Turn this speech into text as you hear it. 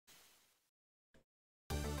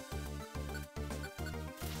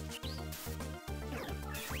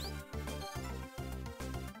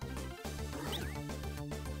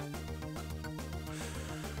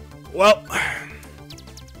Well...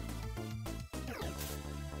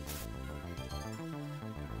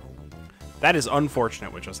 That is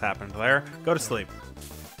unfortunate what just happened there. Go to sleep.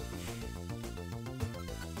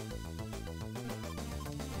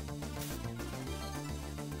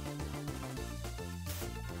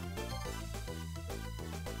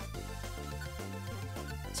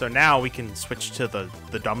 So now we can switch to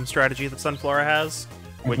the dumb strategy that Sunflora has,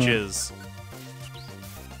 which is...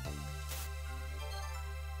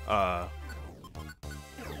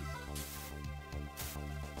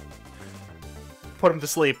 Put him to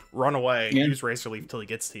sleep, run away, use Razor Leaf till he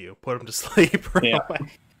gets to you. Put him to sleep, run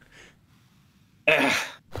away.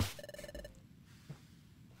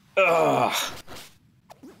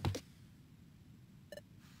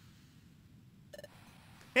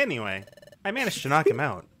 Anyway, I managed to knock him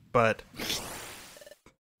out, but...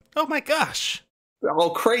 Oh my gosh! They're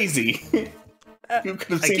all crazy. You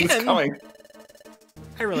could have seen this coming.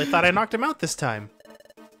 I really thought I knocked him out this time.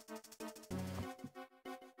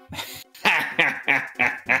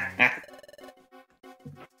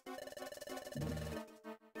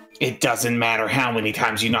 It doesn't matter how many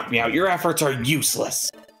times you knock me out, your efforts are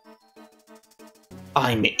useless.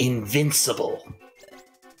 I'm invincible.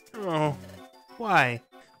 Oh, why?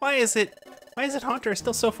 Why is it Haunter is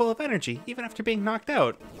still so full of energy, even after being knocked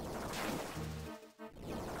out?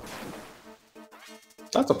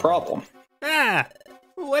 That's a problem. Ah!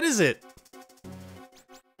 What is it?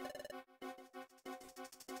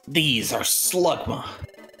 These are Slugma.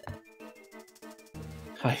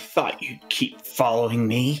 I thought you'd keep following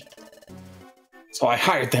me, so I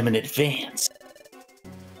hired them in advance.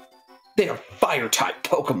 They are Fire-type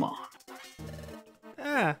Pokemon.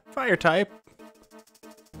 Ah, Fire-type.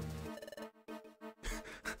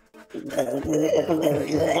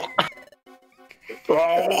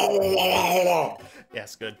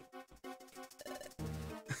 Yes, good.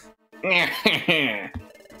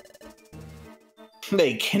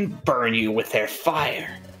 They can burn you with their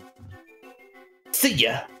fire. See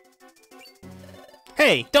ya.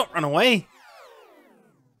 Hey, don't run away.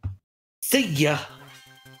 See ya.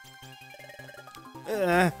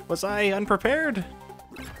 Was I unprepared?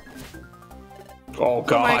 Oh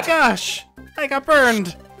god. Oh my gosh! I got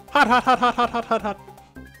burned! Hot, hot, hot, hot, hot, hot, hot, hot.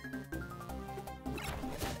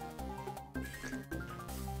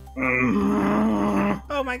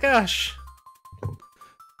 Oh my gosh!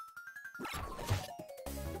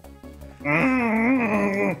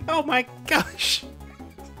 Oh my gosh!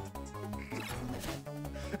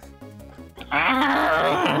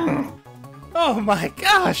 Oh my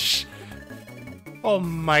gosh! Oh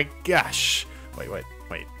my gosh! Wait.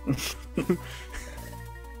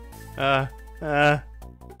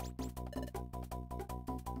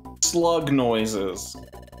 Slug noises.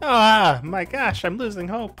 Ah, my gosh, I'm losing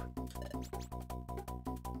hope.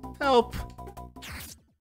 Help!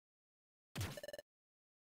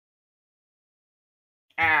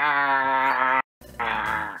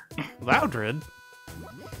 Loudred?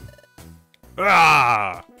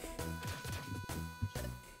 Ah!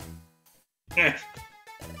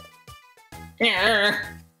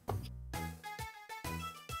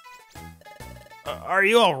 Are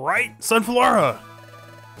you alright, Sunflora?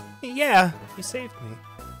 Yeah, you saved me.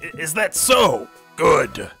 Is that so?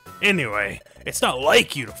 Good. Anyway, it's not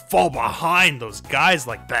like you to fall behind those guys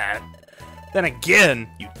like that. Then again,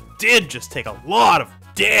 you did just take a lot of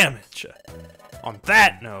damage. On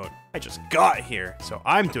that note, I just got here, so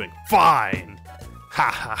I'm doing fine. Ha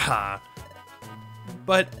ha ha.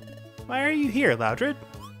 But why are you here, Loudred?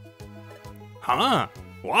 Huh?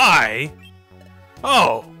 Why?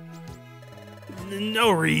 Oh!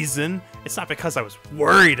 No reason. It's not because I was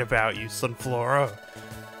worried about you, Sunflora.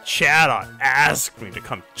 Chatot asked me to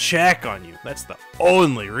come check on you. That's the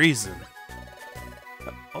only reason.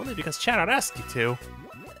 Only because Chatot asked you to.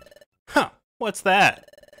 Huh, what's that?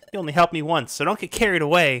 You only helped me once, so don't get carried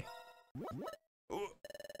away.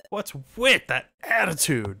 What's with that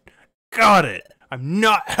attitude? Got it. I'm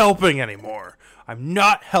not helping anymore. I'm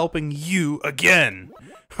not helping you again.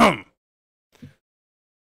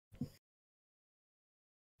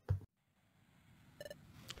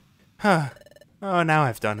 Huh. Oh, now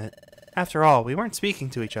I've done it. After all, we weren't speaking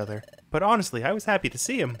to each other, but honestly, I was happy to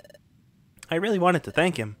see him. I really wanted to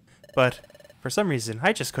thank him, but for some reason,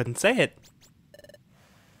 I just couldn't say it.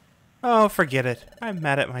 Oh, forget it. I'm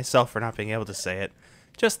mad at myself for not being able to say it.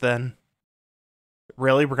 Just then.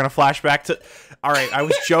 Really? We're gonna flash back to... Alright, I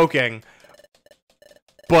was joking.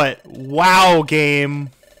 But, wow, game.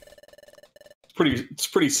 It's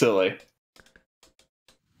pretty silly.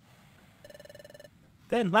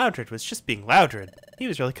 Then Loudred was just being Loudred. He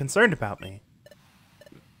was really concerned about me.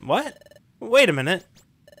 What? Wait a minute.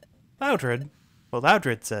 Loudred? Well,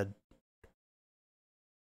 Loudred said...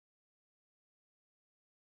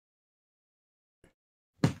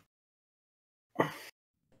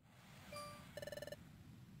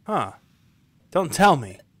 Huh. Don't tell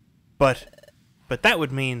me. But that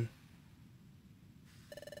would mean...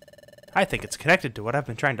 I think it's connected to what I've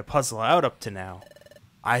been trying to puzzle out up to now.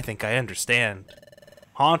 I think I understand.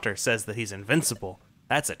 Haunter says that he's invincible.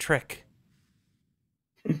 That's a trick.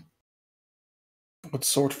 What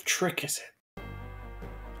sort of trick is it?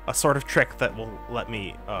 A sort of trick that will let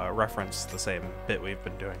me reference the same bit we've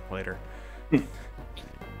been doing later.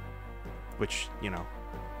 Which, you know,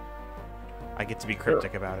 I get to be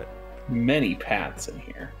cryptic about it. Many paths in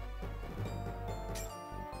here.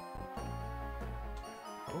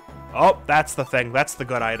 Oh, that's the thing. That's the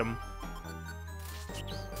good item.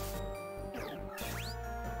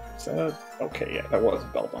 Is that... Okay, yeah, that was a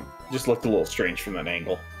Beldum. Just looked a little strange from that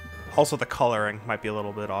angle. Also, the coloring might be a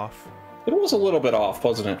little bit off. It was a little bit off,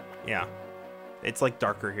 wasn't it? Yeah. It's like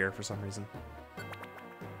darker here for some reason.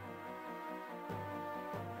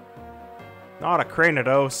 Not a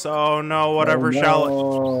Cranidos. Oh no, whatever shall it...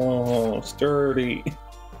 Oh, sturdy.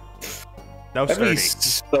 No That'd sturdy. be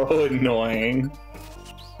so annoying.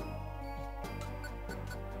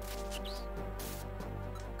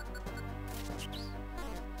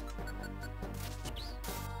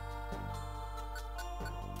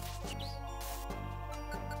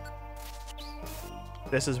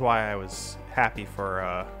 This is why I was happy for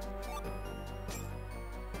a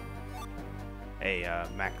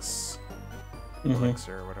max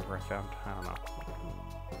elixir or whatever I found. I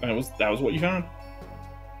don't know. That was what you found?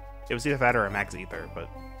 It was either that or a max ether, but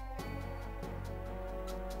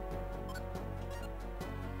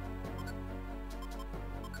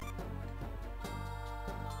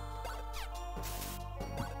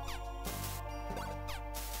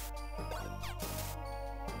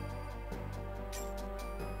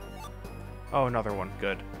oh, another one.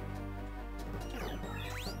 Good.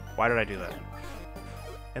 Why did I do that?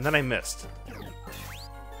 And then I missed.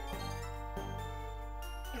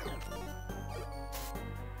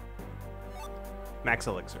 Max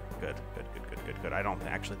elixir. Good, good, good, good, good, good. I don't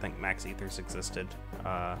actually think max ethers existed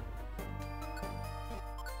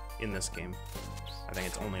in this game. I think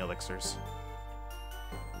it's only elixirs.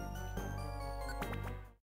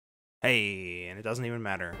 Hey, and it doesn't even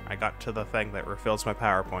matter. I got to the thing that refills my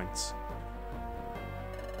power points.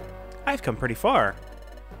 I've come pretty far.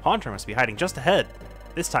 Haunter must be hiding just ahead.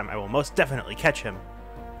 This time I will most definitely catch him.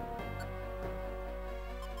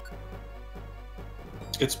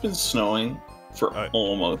 It's been snowing for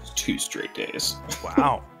almost 2 straight days.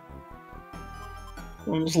 Wow.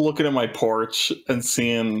 I'm just looking at my porch and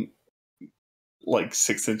seeing like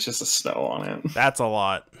 6 inches of snow on it. That's a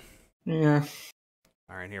lot. Yeah.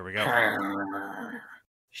 Alright, here we go.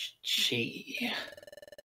 Gee.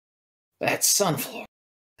 That's Sunflora.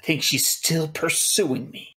 I think she's still pursuing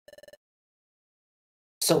me.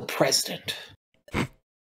 So, President.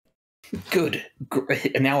 Good.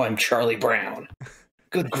 And now I'm Charlie Brown.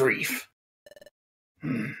 Good grief.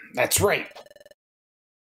 That's right.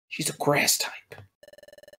 She's a grass type.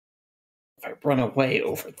 If I run away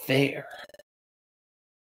over there.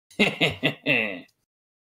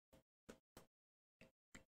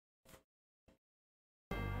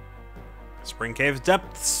 Spring Cave's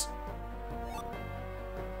depths.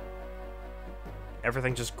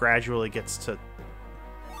 Everything just gradually gets to...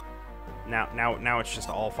 Now it's just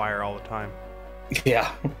all fire all the time.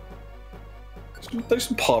 Yeah. There's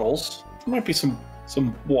some puddles. There might be some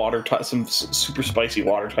water types, some super spicy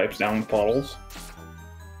water types down in the puddles.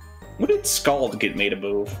 When did Scald get made a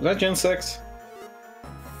move? Was that Gen 6?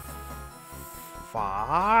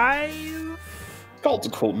 5? Scald's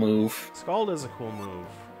a cool move. Scald is a cool move.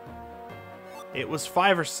 It was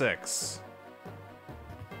 5 or 6.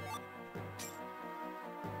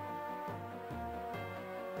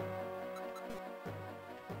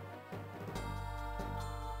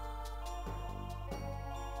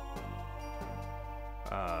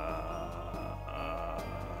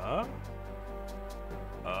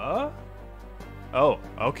 Oh,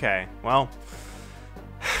 okay. Well.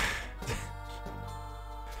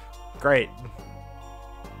 Great.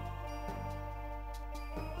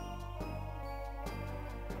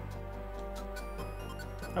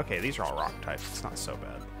 Okay, these are all rock types. It's not so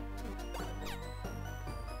bad.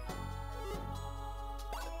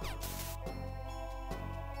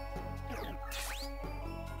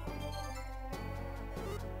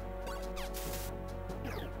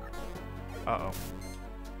 Uh-oh.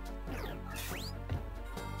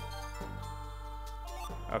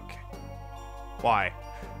 Okay. Why?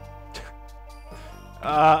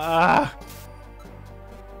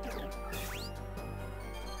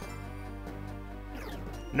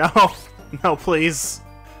 No! No, please!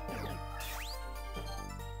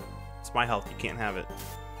 It's my health, you can't have it.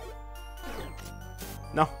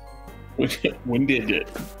 No. When did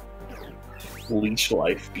Leech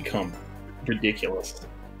Life become ridiculous?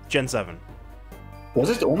 Gen 7. Was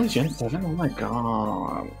it only Gen 7? Oh my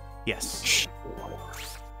god. Yes.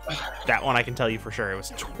 That one I can tell you for sure. It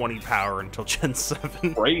was 20 power until Gen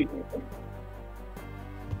 7. Right?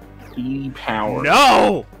 E-power.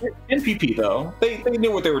 No! 10 PP though. They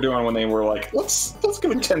knew what they were doing when they were like, let's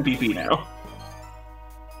give it 10 PP now.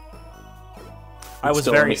 I was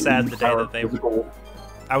very sad the day that they...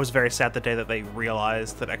 I was very sad the day that they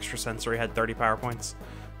realized that Extrasensory had 30 power points.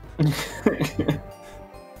 And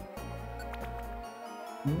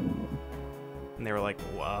they were like,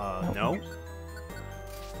 no?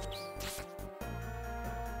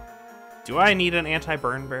 Do I need an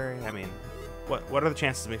anti-burn berry? I mean, what are the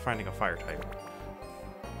chances of me finding a fire type?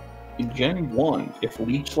 In Gen 1, if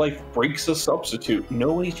Leech Life breaks a substitute,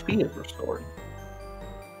 no HP is restored.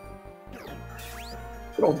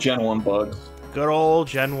 Good old Gen 1 bugs. Good old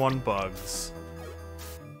Gen 1 bugs.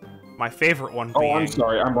 My favorite one being... Oh, I'm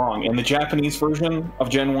sorry, I'm wrong. In the Japanese version of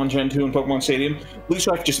Gen 1, Gen 2, and Pokemon Stadium, Leech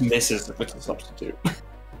Life just misses if it's a substitute.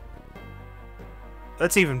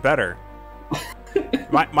 That's even better.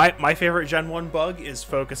 my favorite Gen 1 bug is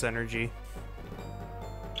Focus Energy.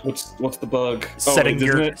 What's the bug?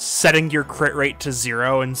 Setting your crit rate to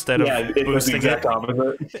 0 instead of boosting it. Exact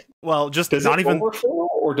opposite. Well, just does not it even overflow,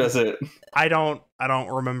 or does it? I don't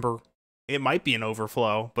remember. It might be an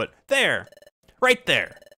overflow, but there. Right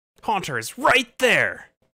there. Haunter is right there.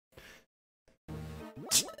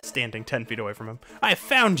 Standing 10 feet away from him. I have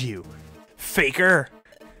found you, faker.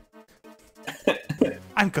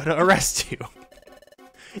 I'm gonna arrest you.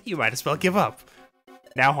 You might as well give up.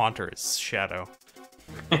 Now Haunter is Shadow.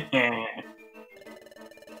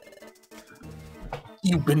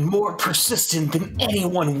 You've been more persistent than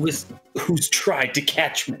anyone who's tried to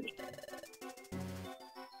catch me.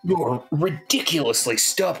 You're ridiculously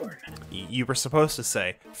stubborn. You were supposed to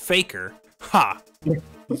say, faker. Ha!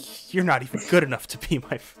 You're not even good enough to be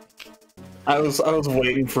my fake. I was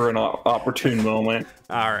waiting for an opportune moment.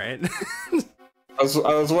 Alright. I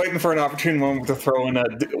was waiting for an opportune moment to throw in a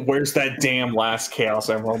where's that damn last Chaos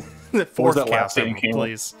Emerald? Fourth that Chaos Emerald,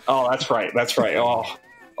 please. Oh, that's right. Oh,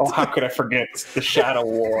 how could I forget the Shadow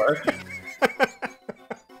War?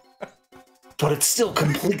 But it's still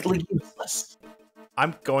completely useless.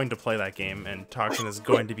 I'm going to play that game, and Toxin is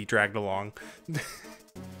going to be dragged along.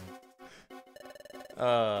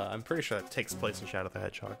 I'm pretty sure that takes place in Shadow the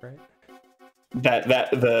Hedgehog, right?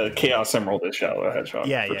 That the Chaos Emerald is Shadow the Hedgehog.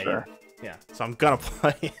 Yeah. So I'm gonna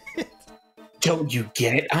play it. Don't you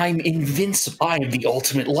get it? I'm invincible. I am the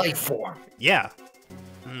ultimate life form. Yeah.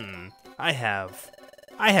 I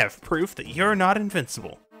have proof that you're not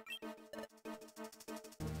invincible.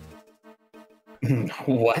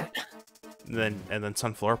 What? And then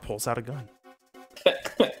Sunflora pulls out a gun.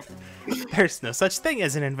 There's no such thing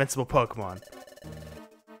as an invincible Pokemon.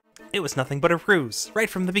 It was nothing but a ruse, right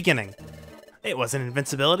from the beginning. It wasn't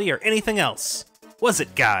invincibility or anything else. Was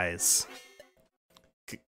it, guys?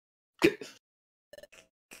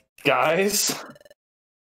 Guys?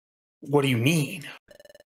 What do you mean?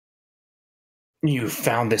 You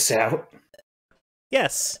found this out?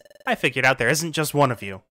 Yes, I figured out there isn't just one of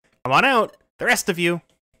you. Come on out, the rest of you.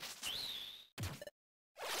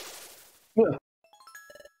 Yeah.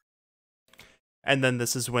 And then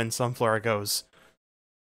this is when Sunflora goes,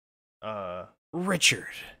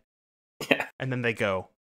 Richard. Yeah. And then they go,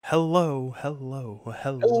 hello.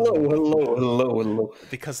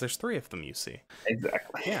 Because there's 3 of them, you see.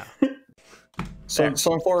 Exactly. Yeah. So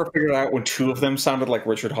Sunflora figured out when 2 of them sounded like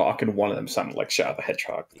Richard Hawk and 1 of them sounded like Shadow the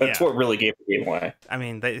Hedgehog. That's what really gave the game away. I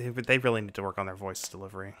mean, they really need to work on their voice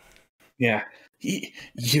delivery. Yeah.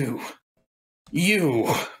 You.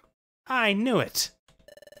 I knew it.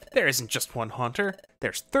 There isn't just one Haunter.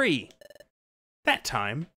 There's 3. That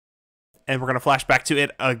time. And we're going to flash back to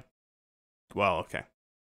it. Well, okay.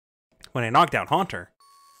 When I knocked down Haunter.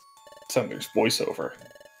 Summoner's voiceover.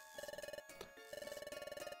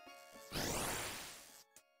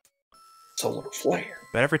 Solar flare.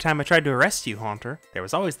 But every time I tried to arrest you, Haunter, there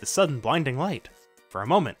was always the sudden blinding light. For a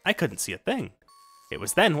moment, I couldn't see a thing. It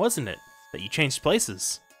was then, wasn't it, that you changed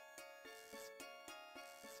places?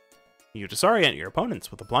 You disorient your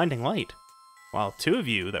opponents with a blinding light, while 2 of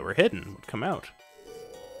you that were hidden would come out.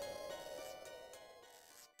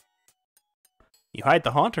 You hide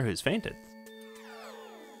the Haunter who's fainted.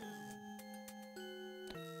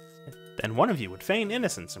 Then one of you would feign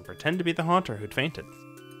innocence and pretend to be the Haunter who'd fainted.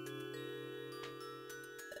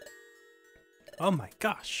 Oh my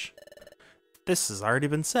gosh. This has already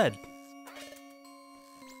been said.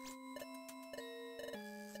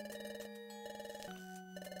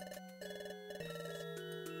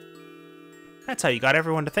 That's how you got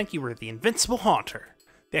everyone to think you were the invincible Haunter.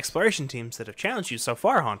 The exploration teams that have challenged you so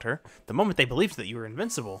far, Haunter, the moment they believed that you were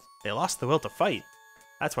invincible, they lost the will to fight.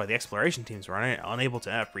 That's why the exploration teams were unable to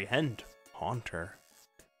apprehend Haunter.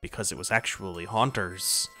 Because it was actually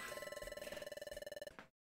Haunters.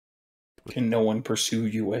 Can no one pursue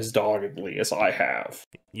you as doggedly as I have?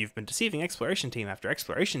 You've been deceiving exploration team after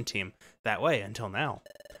exploration team that way until now.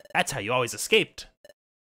 That's how you always escaped.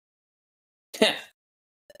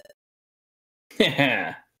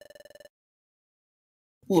 Heh.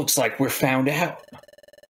 Looks like we're found out.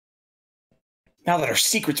 Now that our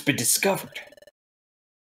secret's been discovered,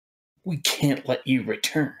 we can't let you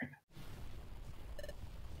return.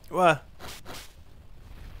 What?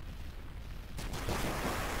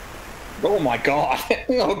 Oh my god.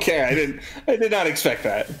 Okay, I did not expect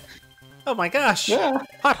that. Oh my gosh! Yeah.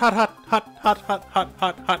 Hot, hot, hot, hot, hot, hot, hot, hot,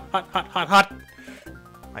 hot, hot, hot, hot, hot.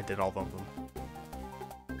 I did all of them.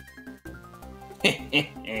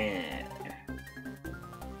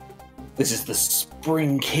 This is the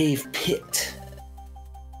Spring Cave Pit.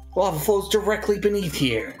 Lava flows directly beneath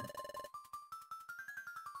here.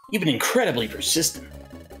 You've been incredibly persistent.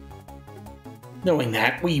 Knowing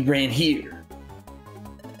that, we ran here.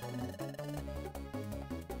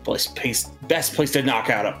 Best place to knock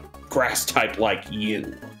out a grass type like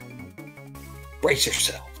you. Brace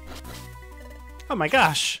yourself. Oh my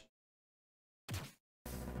gosh!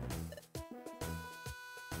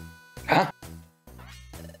 Huh?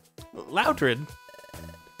 Loudred!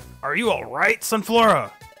 Are you alright,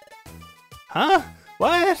 Sunflora? Huh?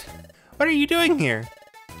 What? What are you doing here?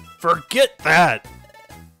 Forget that!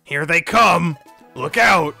 Here they come! Look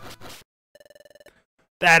out!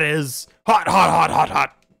 That is hot, hot, hot, hot,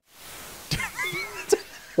 hot!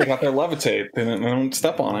 They got their levitate. They don't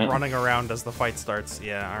step on it. Running around as the fight starts.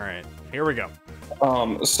 Yeah, alright. Here we go.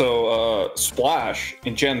 Splash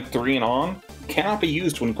in Gen 3 and on cannot be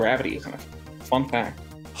used when gravity is in it. Fun fact.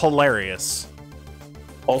 Hilarious.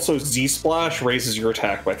 Also, Z-Splash raises your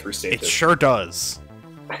attack by 3 stages. It sure does.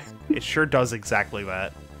 It sure does exactly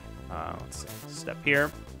that. Let's see. Step here.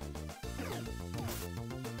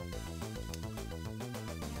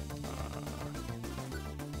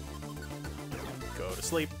 Go to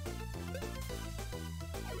sleep.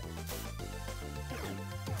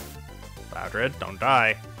 Loudred, don't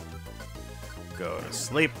die. Go to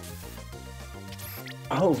sleep.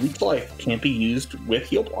 Oh, Leech Life can't be used with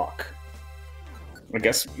Heal Block. I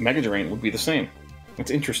guess Mega Drain would be the same.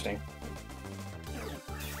 It's interesting.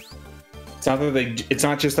 It's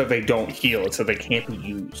not just that they don't heal, it's that they can't be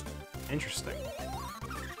used. Interesting.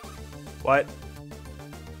 What?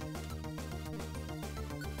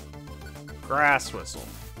 Grass Whistle.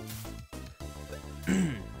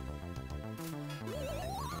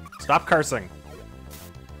 Stop cursing.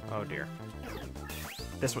 Oh dear.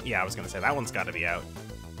 This one, yeah, I was gonna say, that one's gotta be out.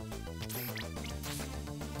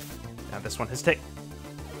 Now this one has taken...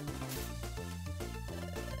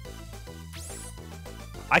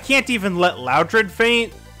 I can't even let Loudred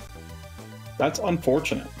faint? That's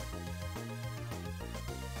unfortunate.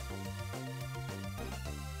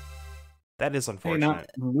 That is Hey, unfortunate. not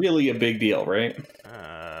really a big deal, right?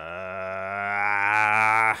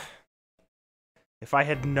 If I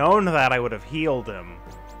had known that, I would have healed him.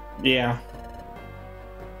 Yeah.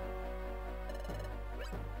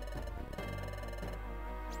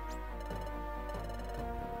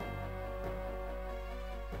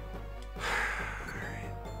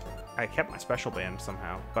 I kept my special band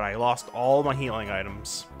somehow, but I lost all my healing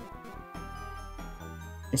items.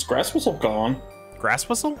 Is Grass Whistle gone? Grass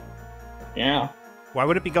Whistle? Yeah. Why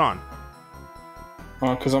would it be gone?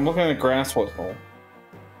 Because I'm looking at Grass Whistle.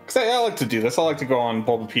 Because I like to do this. I like to go on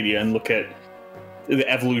Bulbapedia and look at the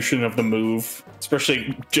evolution of the move,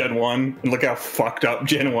 especially Gen 1, and look how fucked up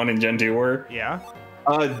Gen 1 and Gen 2 were. Yeah?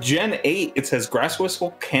 Gen 8, it says Grass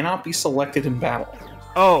Whistle cannot be selected in battle.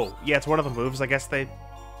 Oh, yeah, it's one of the moves I guess they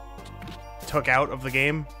took out of the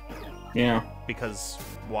game. Yeah. Because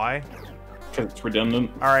why? Because it's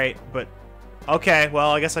redundant. Alright, but... Okay,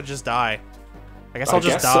 well, I guess I just die. I guess I'll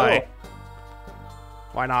just die. So.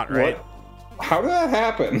 Why not, right? What? How did that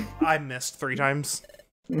happen? I missed 3 times.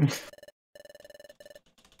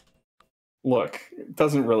 Look, it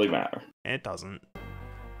doesn't really matter. It doesn't.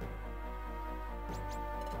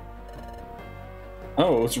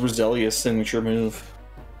 Oh, it's Roselia's signature move.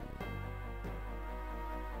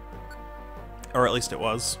 Or at least it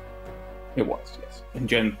was. It was, yes. In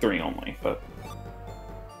Gen 3 only, but...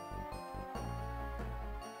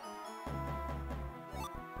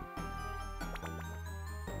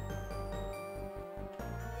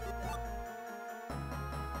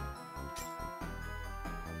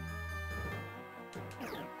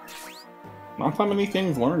 Not that many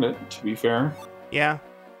things learned it, to be fair. Yeah,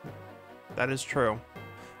 that is true.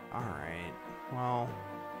 Alright, well...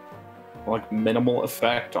 Like, minimal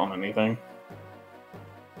effect on anything.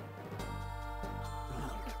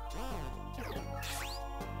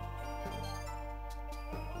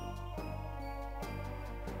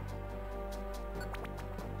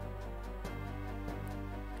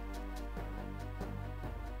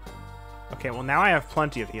 Okay, well now I have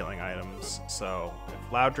plenty of healing items, so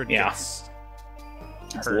if Loudred gets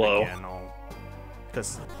hurt low. again, I'll...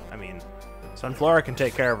 Because, I mean, Sunflora can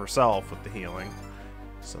take care of herself with the healing,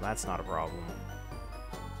 so that's not a problem.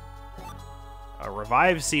 A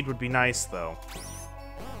revive seed would be nice, though.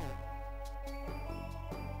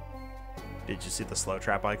 Did you see the slow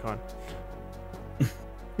trap icon?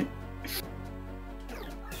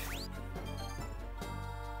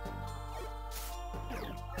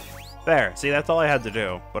 There, see, that's all I had to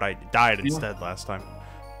do, but I died instead last time.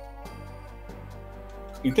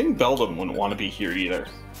 You'd think Beldum wouldn't want to be here either.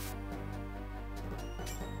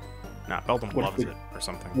 Nah, Beldum What if loves it- it or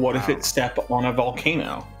something. What if I don't it stepped on a volcano?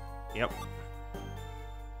 know. Yep.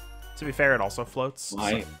 To be fair, it also floats.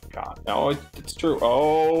 My God. No, it's true.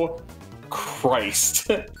 Oh, Christ.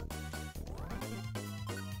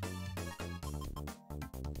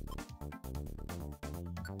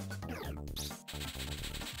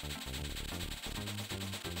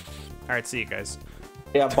 Alright, see you guys.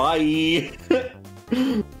 Yeah, bye.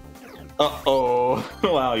 Uh-oh.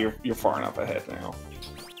 Wow, you're far enough ahead now.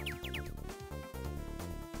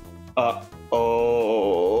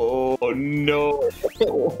 Uh-oh. No.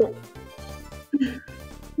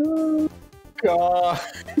 Oh, God.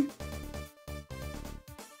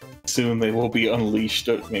 Soon they will be unleashed,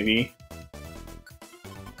 maybe.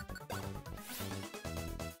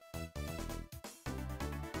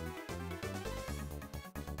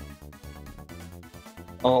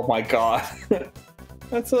 Oh my God.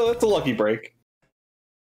 That's a lucky break.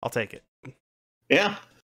 I'll take it. Yeah.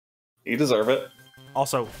 You deserve it.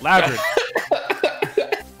 Also, Loudred.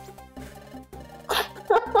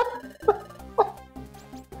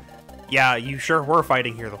 Yeah, you sure were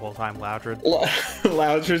fighting here the whole time, Loudred.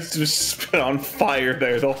 Loudred's just been on fire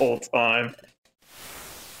there the whole time.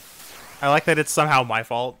 I like that it's somehow my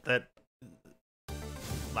fault that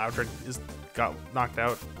Loudred got knocked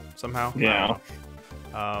out somehow. Yeah.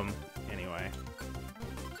 Anyway.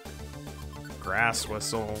 Grass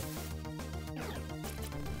whistle.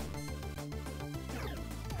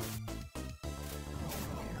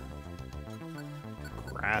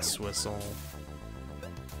 Grass whistle.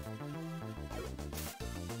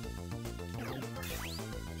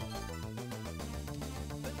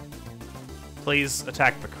 Please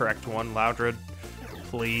attack the correct one, Loudred.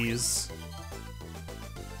 Please.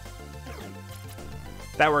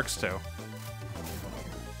 That works too.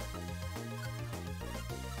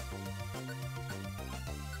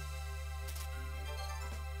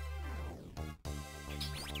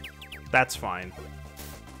 That's fine.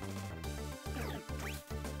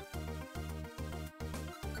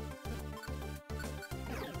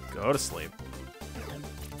 Go to sleep.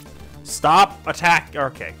 Stop attack.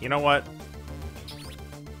 Okay, you know what?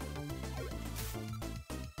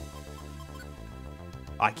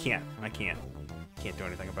 I can't. Can't do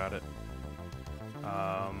anything about it.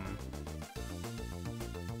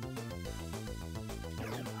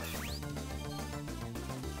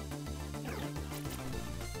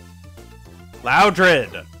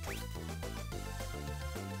 Loudred!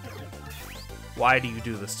 Why do you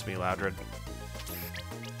do this to me, Loudred?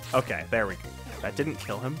 Okay, there we go. That didn't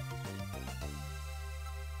kill him.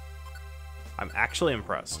 I'm actually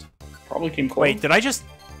impressed. Probably came close. Wait, did I just...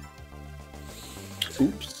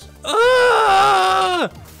 Oops.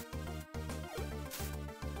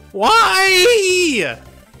 Why?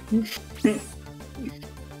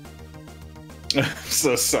 I'm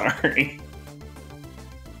so sorry.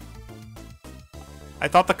 I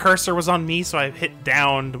thought the cursor was on me, so I hit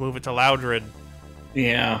down to move it to Loudred.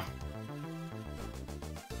 Yeah.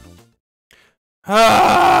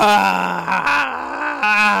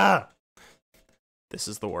 This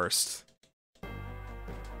is the worst.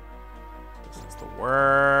 This is the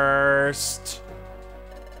worst.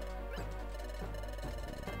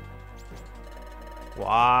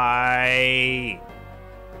 Why?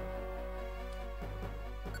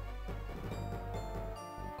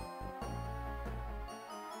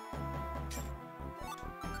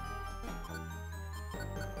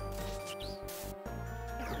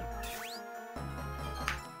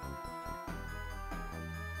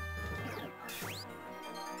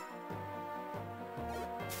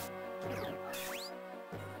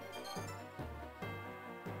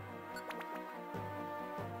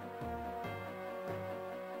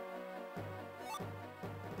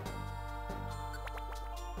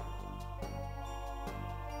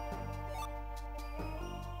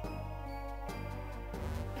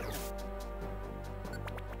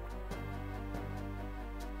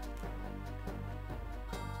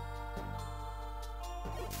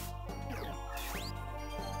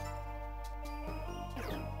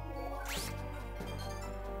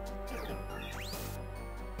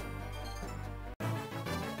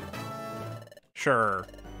 Sure.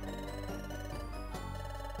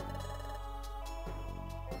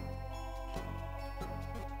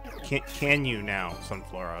 Can you now,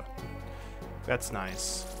 Sunflora? That's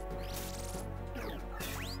nice.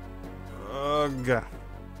 Ugh.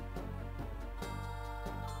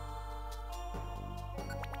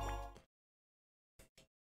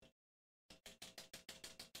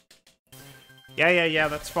 Yeah,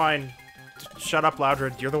 that's fine. Shut up,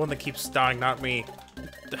 Loudred. You're the one that keeps dying, not me.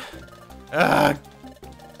 Ugh.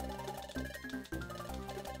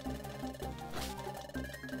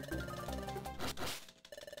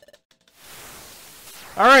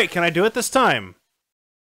 Alright, can I do it this time?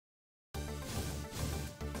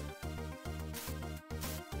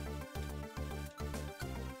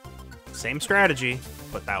 Same strategy.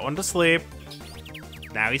 Put that one to sleep.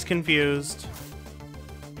 Now he's confused.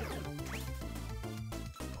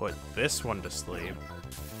 Put this one to sleep.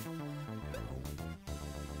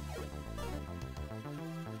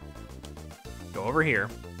 Go over here.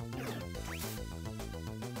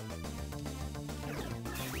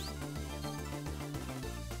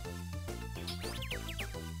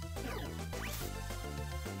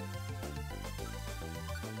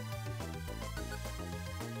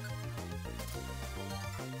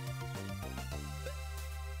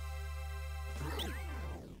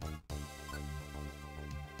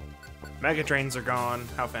 Mega Drains are gone.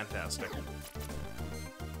 How fantastic.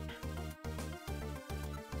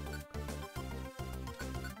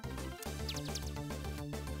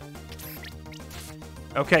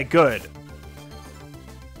 Okay, good.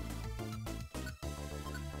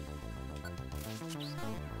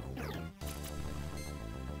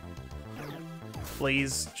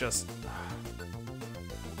 Please, just...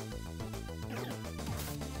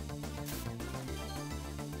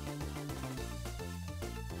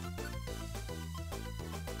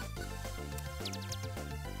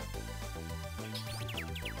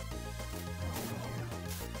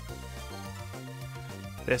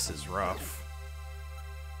 This is rough.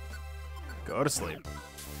 Go to sleep.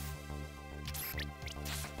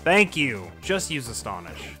 Thank you! Just use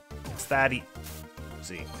Astonish. It's that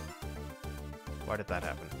easy. Why did that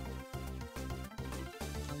happen?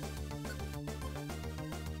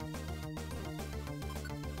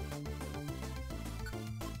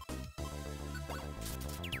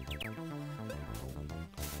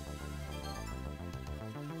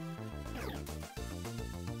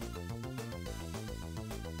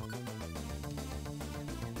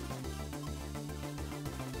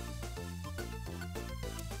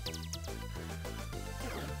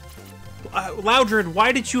 Loudred,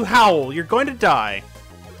 why did you howl? You're going to die.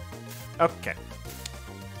 Okay.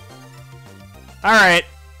 Alright.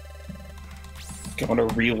 Do you want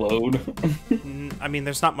to reload? I mean,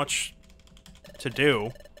 there's not much to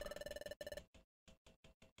do.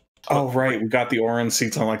 Oh, right. We got the orange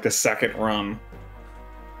seats on, like, the second run.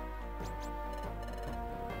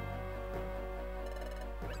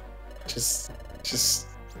 Just...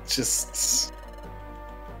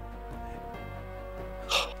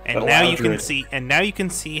 And now you can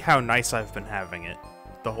see, how nice I've been having it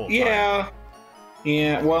the whole time.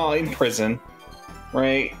 Yeah, well, in prison,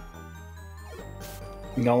 right?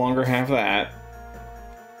 You no longer have that.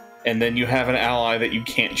 And then you have an ally that you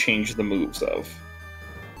can't change the moves of.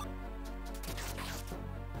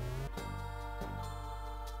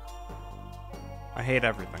 I hate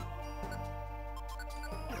everything.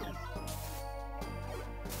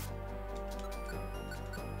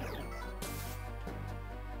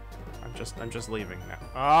 I'm just leaving now.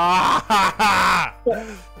 Ah!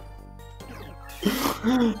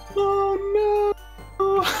 Oh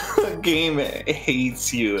no! The game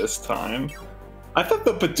hates you this time. I thought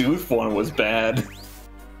the Bidoof one was bad.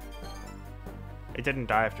 It didn't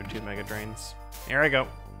die after 2 Mega Drains. Here I go.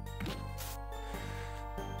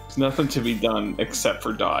 There's nothing to be done except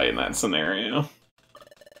for die in that scenario.